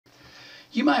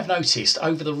You may have noticed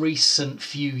over the recent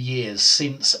few years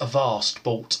since Avast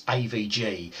bought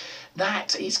AVG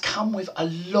that it's come with a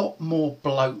lot more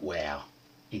bloatware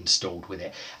installed with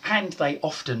it, and they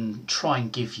often try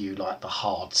and give you like the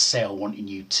hard sell, wanting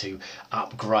you to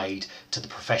upgrade to the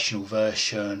professional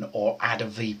version or add a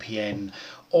VPN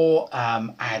or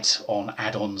add on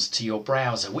add-ons to your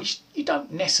browser, which you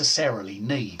don't necessarily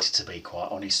need, to be quite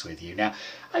honest with you. Now,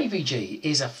 AVG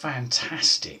is a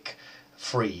fantastic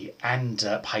free and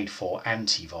paid for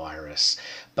antivirus,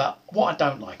 but what I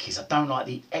don't like is I don't like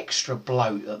the extra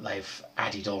bloat that they've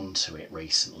added on to it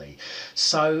recently.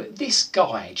 So this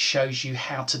guide shows you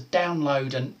how to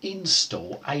download and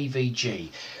install AVG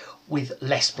with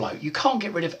less bloat. You can't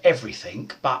get rid of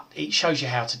everything, but it shows you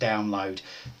how to download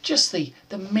just the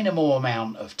minimal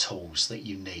amount of tools that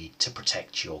you need to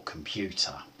protect your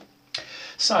computer.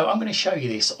 So I'm going to show you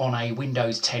this on a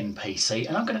Windows 10 PC,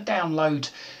 and I'm going to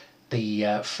download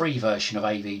the free version of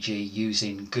AVG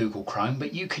using Google Chrome,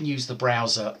 but you can use the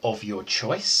browser of your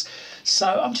choice.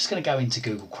 So I'm just going to go into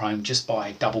Google Chrome just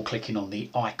by double clicking on the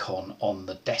icon on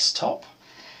the desktop,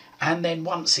 and then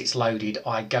once it's loaded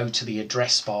I go to the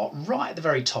address bar right at the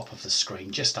very top of the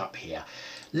screen, just up here.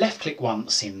 Left click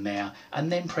once in there and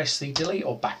then press the delete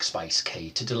or backspace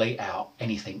key to delete out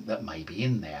anything that may be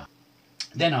in there.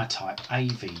 Then I type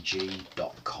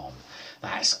avg.com.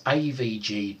 That's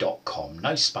avg.com,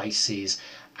 no spaces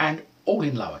and all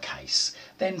in lowercase.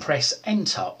 Then press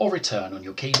enter or return on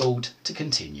your keyboard to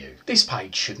continue. This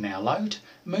page should now load.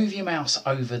 Move your mouse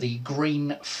over the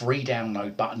green free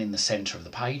download button in the centre of the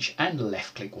page and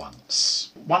left click once.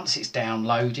 Once it's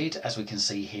downloaded, as we can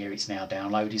see here, it's now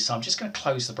downloaded, so I'm just going to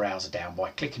close the browser down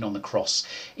by clicking on the cross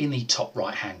in the top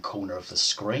right hand corner of the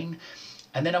screen,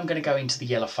 and then I'm going to go into the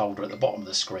yellow folder at the bottom of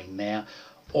the screen there,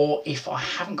 or if I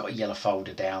haven't got a yellow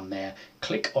folder down there,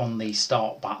 click on the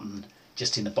start button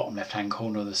just in the bottom left hand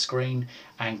corner of the screen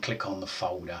and click on the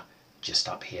folder just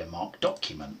up here marked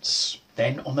documents.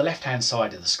 Then on the left hand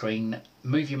side of the screen,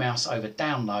 move your mouse over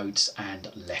downloads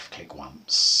and left click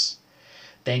once.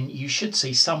 Then you should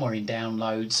see somewhere in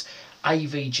downloads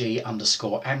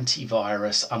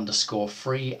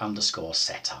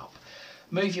avg_antivirus_free_setup.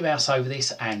 Move your mouse over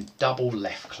this and double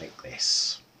left click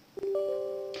this.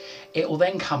 It will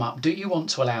then come up, do you want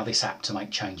to allow this app to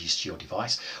make changes to your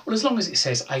device? Well, as long as it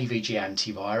says AVG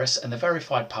Antivirus and the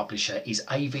verified publisher is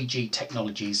AVG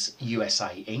Technologies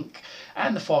USA Inc.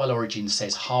 and the file origin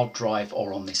says hard drive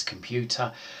or on this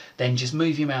computer, then just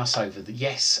move your mouse over the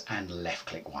yes and left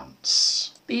click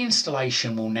once. The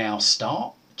installation will now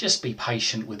start. Just be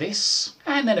patient with this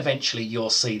and then eventually you'll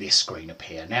see this screen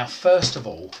appear. Now, first of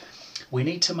all, we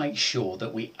need to make sure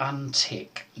that we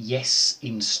untick yes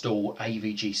install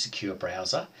AVG secure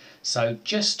browser. So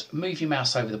just move your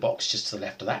mouse over the box just to the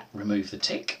left of that, remove the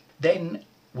tick. Then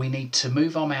we need to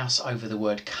move our mouse over the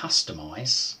word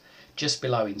customize just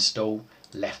below install,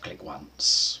 left click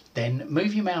once. Then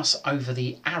move your mouse over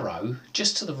the arrow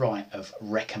just to the right of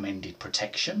recommended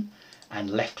protection and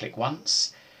left click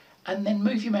once, and then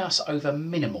move your mouse over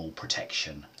minimal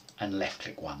protection and left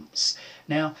click once.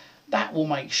 Now that will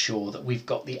make sure that we've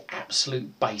got the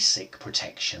absolute basic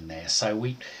protection there. So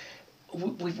we've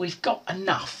got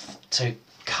enough to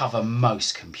cover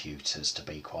most computers, to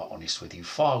be quite honest with you.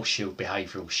 File Shield,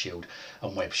 Behavioural Shield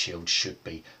and Web Shield should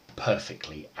be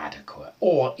perfectly adequate.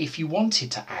 Or if you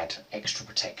wanted to add extra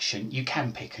protection, you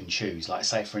can pick and choose. Like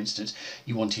say for instance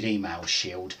you wanted Email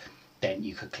Shield, then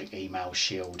you could click Email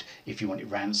Shield. If you wanted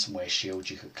Ransomware Shield,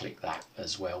 you could click that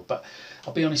as well. But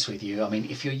I'll be honest with you, I mean,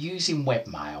 if you're using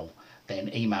webmail,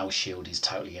 then Email Shield is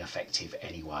totally ineffective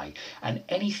anyway. And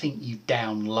anything you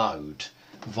download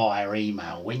via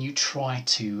email, when you try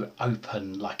to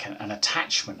open like an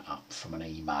attachment up from an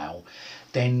email,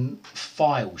 then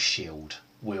File Shield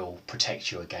will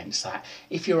protect you against that.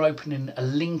 If you're opening a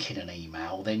link in an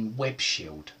email, then Web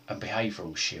Shield and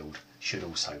Behavioural Shield should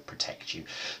also protect you.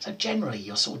 So generally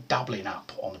you're sort of doubling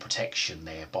up on the protection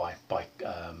there by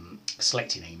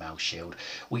selecting Email Shield,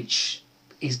 which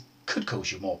could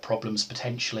cause you more problems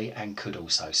potentially and could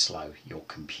also slow your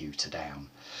computer down.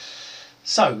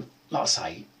 So like I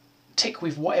say, tick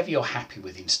with whatever you're happy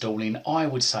with installing. I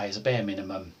would say as a bare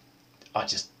minimum, I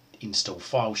just install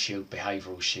File Shield,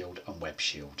 Behavioural Shield and Web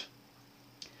Shield.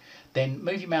 Then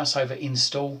move your mouse over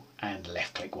install and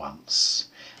left click once.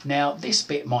 Now this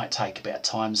bit might take a bit of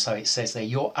time, so it says there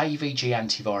your AVG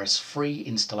Antivirus free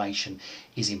installation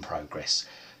is in progress.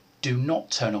 Do not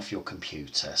turn off your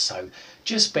computer, so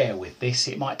just bear with this.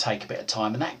 It might take a bit of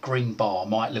time and that green bar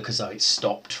might look as though it's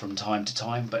stopped from time to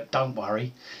time, but don't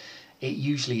worry, it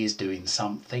usually is doing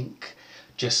something.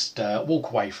 Just walk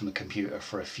away from the computer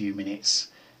for a few minutes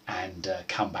and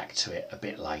come back to it a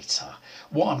bit later.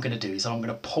 What I'm going to do is I'm going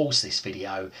to pause this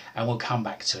video and we'll come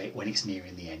back to it when it's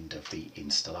nearing the end of the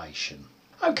installation.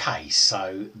 Okay,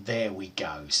 so there we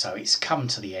go. So it's come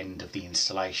to the end of the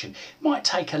installation. It might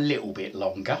take a little bit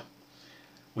longer.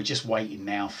 We're just waiting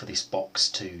now for this box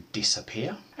to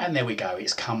disappear. And there we go,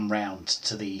 it's come round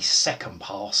to the second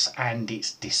pass and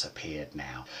it's disappeared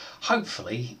now.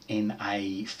 Hopefully in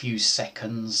a few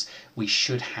seconds we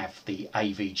should have the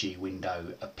AVG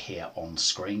window appear on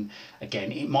screen.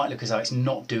 Again, it might look as though it's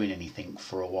not doing anything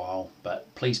for a while,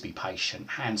 but please be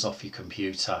patient, hands off your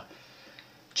computer.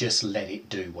 Just let it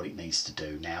do what it needs to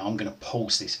do. Now I'm going to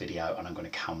pause this video and I'm going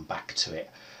to come back to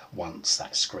it once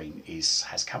that screen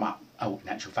has come up. Oh, in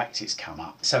actual fact it's come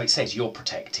up. So it says you're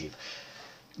protected.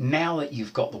 Now that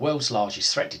you've got the world's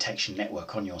largest threat detection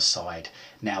network on your side,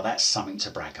 now that's something to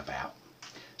brag about.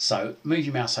 So move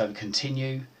your mouse over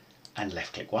continue and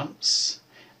left click once.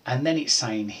 And then it's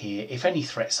saying here, if any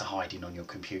threats are hiding on your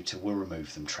computer, we'll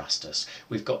remove them, trust us.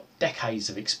 We've got decades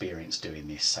of experience doing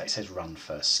this, so it says run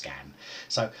first scan.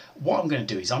 So what I'm going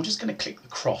to do is I'm just going to click the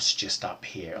cross just up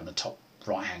here on the top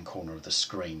right hand corner of the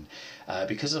screen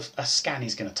because a scan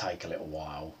is going to take a little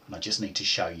while and I just need to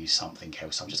show you something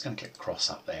else. I'm just going to click the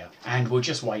cross up there and we'll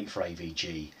just wait for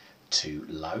AVG to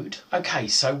load. Okay,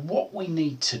 so what we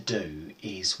need to do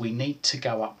is we need to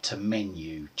go up to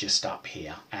menu just up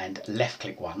here and left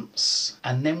click once,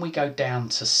 and then we go down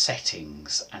to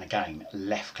settings and again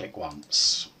left click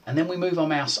once, and then we move our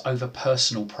mouse over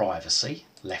personal privacy,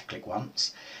 left click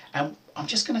once, and I'm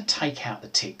just going to take out the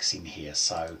ticks in here.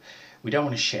 So we don't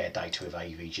want to share data with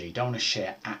AVG, don't want to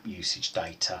share app usage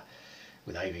data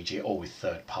with AVG or with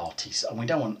third parties, and we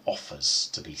don't want offers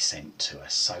to be sent to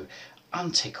us. So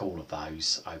untick all of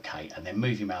those, okay, and then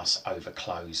move your mouse over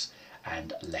close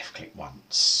and left click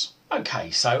once.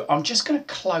 Okay, so I'm just going to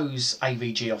close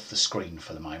AVG off the screen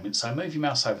for the moment. So move your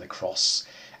mouse over the cross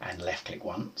and left click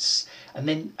once, and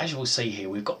then as you will see here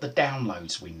we've got the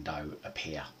downloads window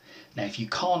appear. Now if you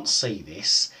can't see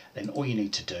this, then all you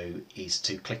need to do is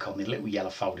to click on the little yellow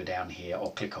folder down here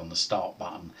or click on the start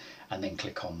button and then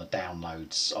click on the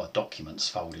downloads or documents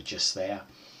folder just there,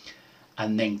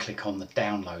 and then click on the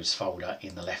downloads folder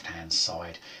in the left hand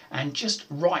side and just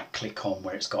right click on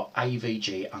where it's got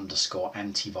AVG _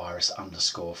 antivirus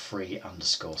 _ free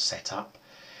 _ setup,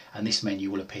 and this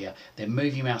menu will appear. Then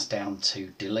move your mouse down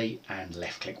to delete and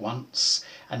left click once,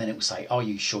 and then it will say, are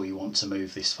you sure you want to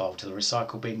move this file to the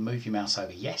recycle bin? Move your mouse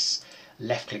over yes,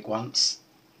 left click once,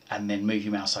 and then move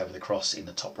your mouse over the cross in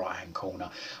the top right hand corner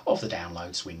of the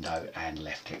downloads window and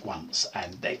left click once,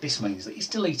 and this means that it's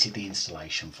deleted the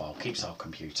installation file, keeps our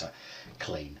computer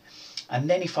clean. And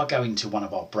then if I go into one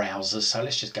of our browsers, so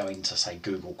let's just go into say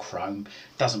Google Chrome,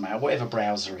 doesn't matter, whatever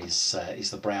browser is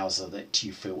the browser that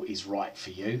you feel is right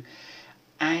for you,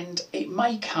 and it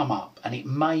may come up and it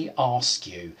may ask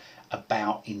you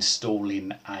about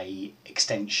installing a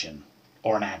extension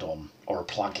or an add-on or a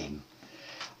plugin.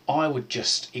 I would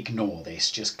just ignore this,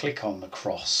 just click on the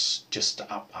cross just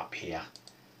up here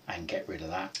and get rid of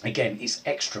that. Again, it's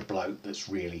extra bloat that's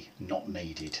really not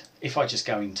needed. If I just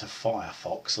go into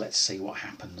Firefox, let's see what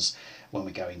happens when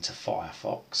we go into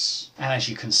Firefox. And as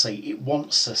you can see, it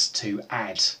wants us to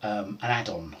add an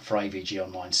add-on for AVG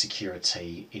Online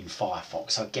Security in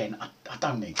Firefox. So again, I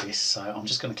don't need this, so I'm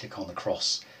just going to click on the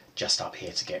cross just up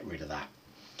here to get rid of that.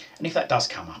 And if that does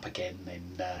come up again, then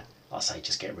like I say,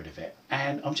 just get rid of it.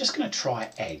 And I'm just going to try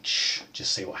Edge,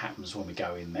 just see what happens when we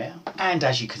go in there. And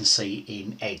as you can see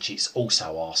in Edge, it's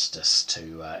also asked us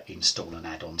to install an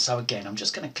add-on. So again, I'm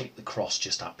just going to click the cross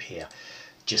just up here,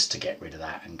 just to get rid of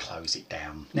that and close it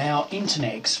down. Now,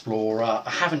 Internet Explorer, I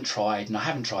haven't tried, and I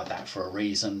haven't tried that for a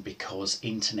reason, because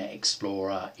Internet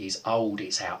Explorer is old,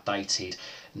 it's outdated,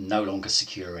 no longer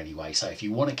secure anyway. So if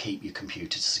you want to keep your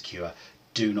computer secure,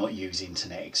 do not use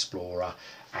Internet Explorer.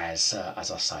 As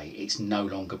I say, it's no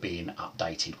longer being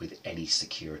updated with any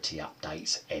security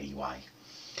updates anyway.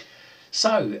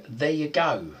 So there you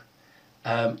go.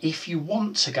 If you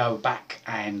want to go back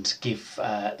and give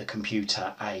the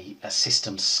computer a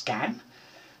system scan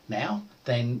now,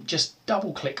 then just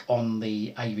double click on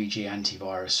the AVG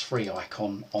Antivirus free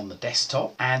icon on the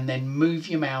desktop and then move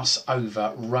your mouse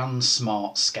over Run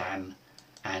Smart Scan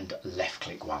and left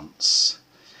click once.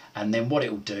 And then what it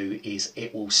will do is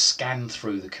it will scan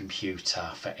through the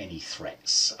computer for any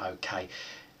threats. Okay,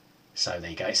 so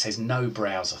there you go, it says no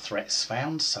browser threats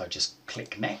found, so just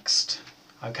click next.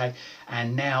 Okay,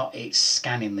 and now it's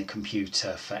scanning the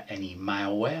computer for any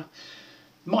malware.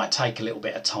 Might take a little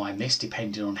bit of time, this,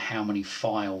 depending on how many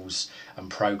files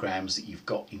and programs that you've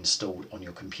got installed on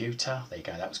your computer. There you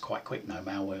go, that was quite quick, no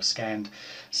malware scanned.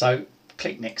 So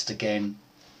click next again,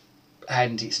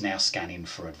 and it's now scanning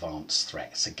for advanced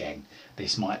threats. Again,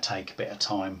 this might take a bit of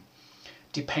time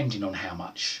depending on how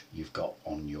much you've got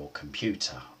on your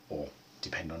computer, or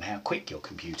depending on how quick your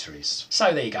computer is.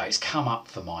 So there you go, it's come up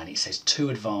for mine. It says 2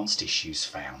 advanced issues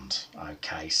found.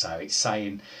 Okay, so it's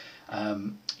saying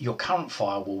your current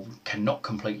firewall cannot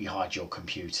completely hide your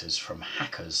computers from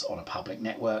hackers on a public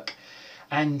network,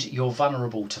 and you're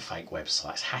vulnerable to fake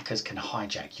websites. Hackers can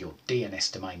hijack your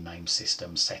DNS domain name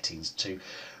system settings to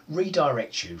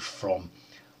redirect you from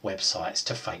websites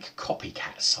to fake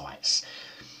copycat sites.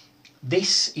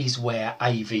 This is where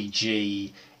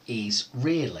AVG is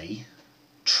really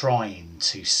trying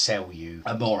to sell you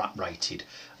a more uprated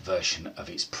version of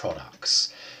its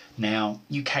products. Now,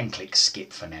 you can click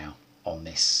skip for now on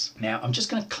this. Now, I'm just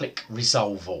going to click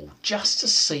resolve all just to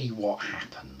see what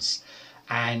happens.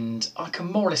 And I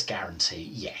can more or less guarantee,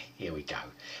 yeah, here we go.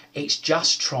 It's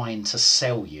just trying to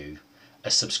sell you a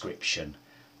subscription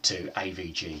to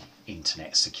AVG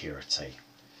Internet Security.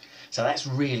 So that's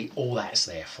really all that's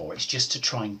there for. It's just to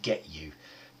try and get you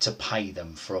to pay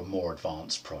them for a more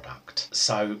advanced product.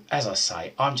 So as I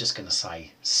say, I'm just going to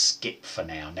say skip for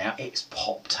now. Now it's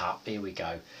popped up, here we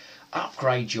go.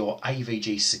 Upgrade your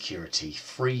AVG security,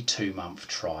 free 2-month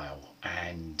trial.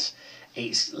 And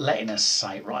it's letting us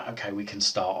say, right, okay, we can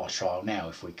start our trial now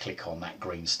if we click on that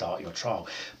green start your trial.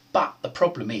 But the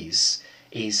problem is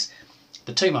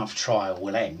the 2-month trial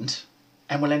will end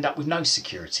and we'll end up with no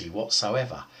security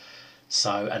whatsoever.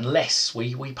 So unless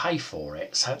we pay for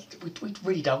it, so we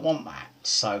really don't want that.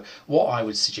 So what I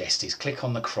would suggest is click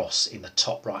on the cross in the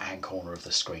top right hand corner of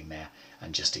the screen there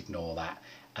and just ignore that,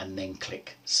 and then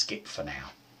click skip for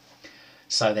now.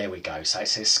 So there we go. So it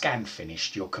says scan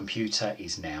finished, your computer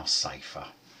is now safer.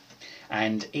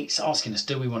 And it's asking us,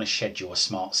 do we want to schedule a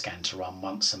smart scan to run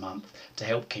once a month to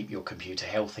help keep your computer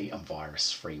healthy and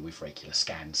virus free with regular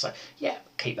scans? So yeah,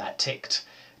 keep that ticked,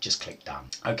 just click done.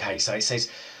 Okay, so it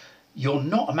says, you're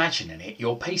not imagining it,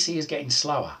 your PC is getting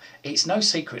slower. It's no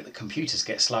secret that computers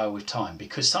get slower with time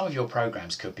because some of your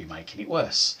programs could be making it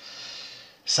worse.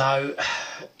 So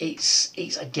it's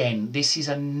again, this is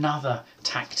another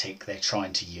tactic they're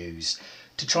trying to use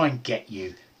to try and get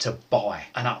you to buy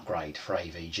an upgrade for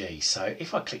AVG. So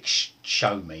if I click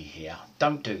show me here,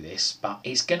 don't do this, but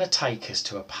it's going to take us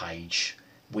to a page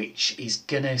which is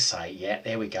going to say, yeah,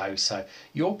 there we go. So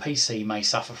your PC may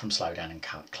suffer from slowdown and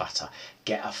clutter.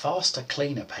 Get a faster,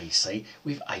 cleaner PC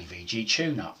with AVG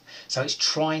TuneUp. So it's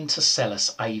trying to sell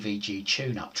us AVG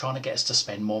TuneUp, trying to get us to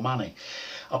spend more money.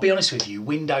 I'll be honest with you,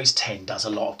 Windows 10 does a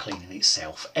lot of cleaning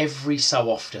itself. Every so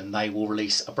often they will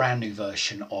release a brand new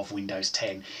version of Windows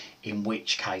 10, in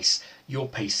which case your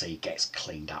PC gets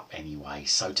cleaned up anyway.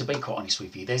 So to be quite honest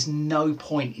with you, there's no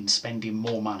point in spending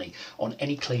more money on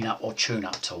any cleanup or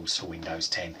tune-up tools for Windows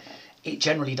 10. It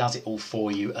generally does it all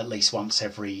for you at least once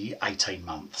every 18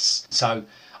 months. So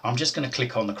I'm just going to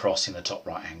click on the cross in the top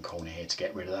right hand corner here to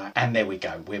get rid of that. And there we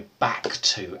go, we're back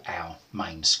to our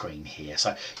main screen here.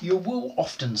 So you will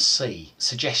often see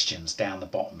suggestions down the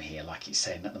bottom here, like it's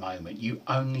saying at the moment, you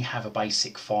only have a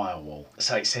basic firewall.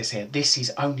 So it says here, this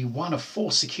is only one of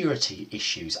 4 security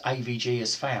issues AVG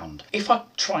has found. If I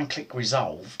try and click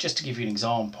resolve, just to give you an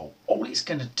example, all it's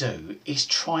going to do is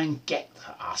try and get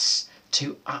us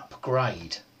to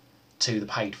upgrade to the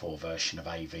paid for version of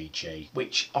AVG,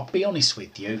 which I'll be honest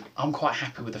with you, I'm quite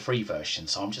happy with the free version,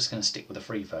 so I'm just going to stick with the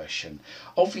free version.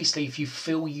 Obviously, if you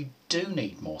feel you do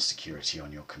need more security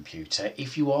on your computer,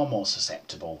 if you are more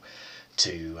susceptible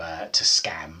to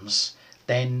scams,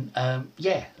 then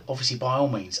yeah, obviously by all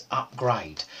means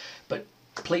upgrade. But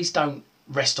please don't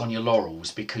rest on your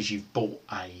laurels because you've bought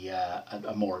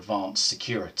a more advanced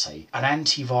security. An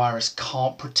antivirus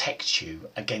can't protect you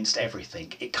against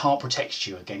everything. It can't protect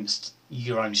you against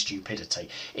your own stupidity.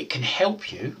 It can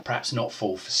help you perhaps not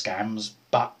fall for scams,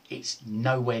 but it's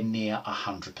nowhere near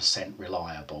 100%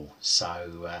 reliable.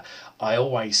 So I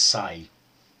always say,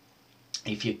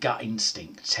 if your gut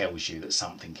instinct tells you that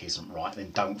something isn't right,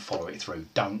 then don't follow it through.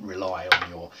 Don't rely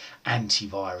on your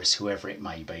antivirus, whoever it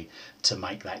may be, to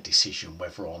make that decision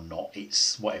whether or not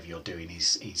it's whatever you're doing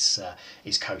is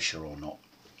kosher or not.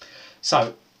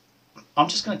 So I'm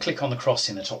just going to click on the cross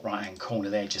in the top right hand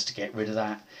corner there just to get rid of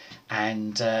that,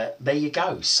 and there you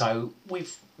go. So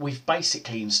we've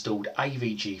basically installed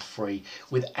AVG free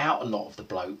without a lot of the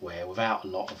bloatware, without a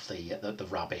lot of the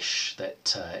rubbish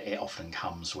that it often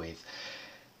comes with,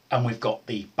 and we've got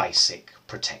the basic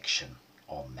protection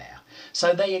on there.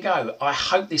 So there you go. I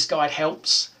hope this guide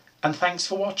helps, and thanks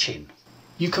for watching.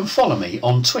 You can follow me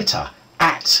on Twitter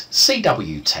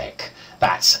 @CWTech.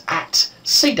 That's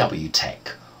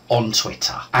 @CWTech. on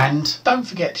Twitter. And don't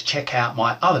forget to check out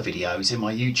my other videos in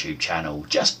my YouTube channel.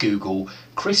 Just Google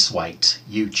Chris Waite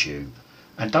YouTube.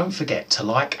 And don't forget to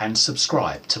like and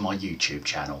subscribe to my YouTube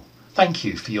channel. Thank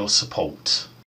you for your support.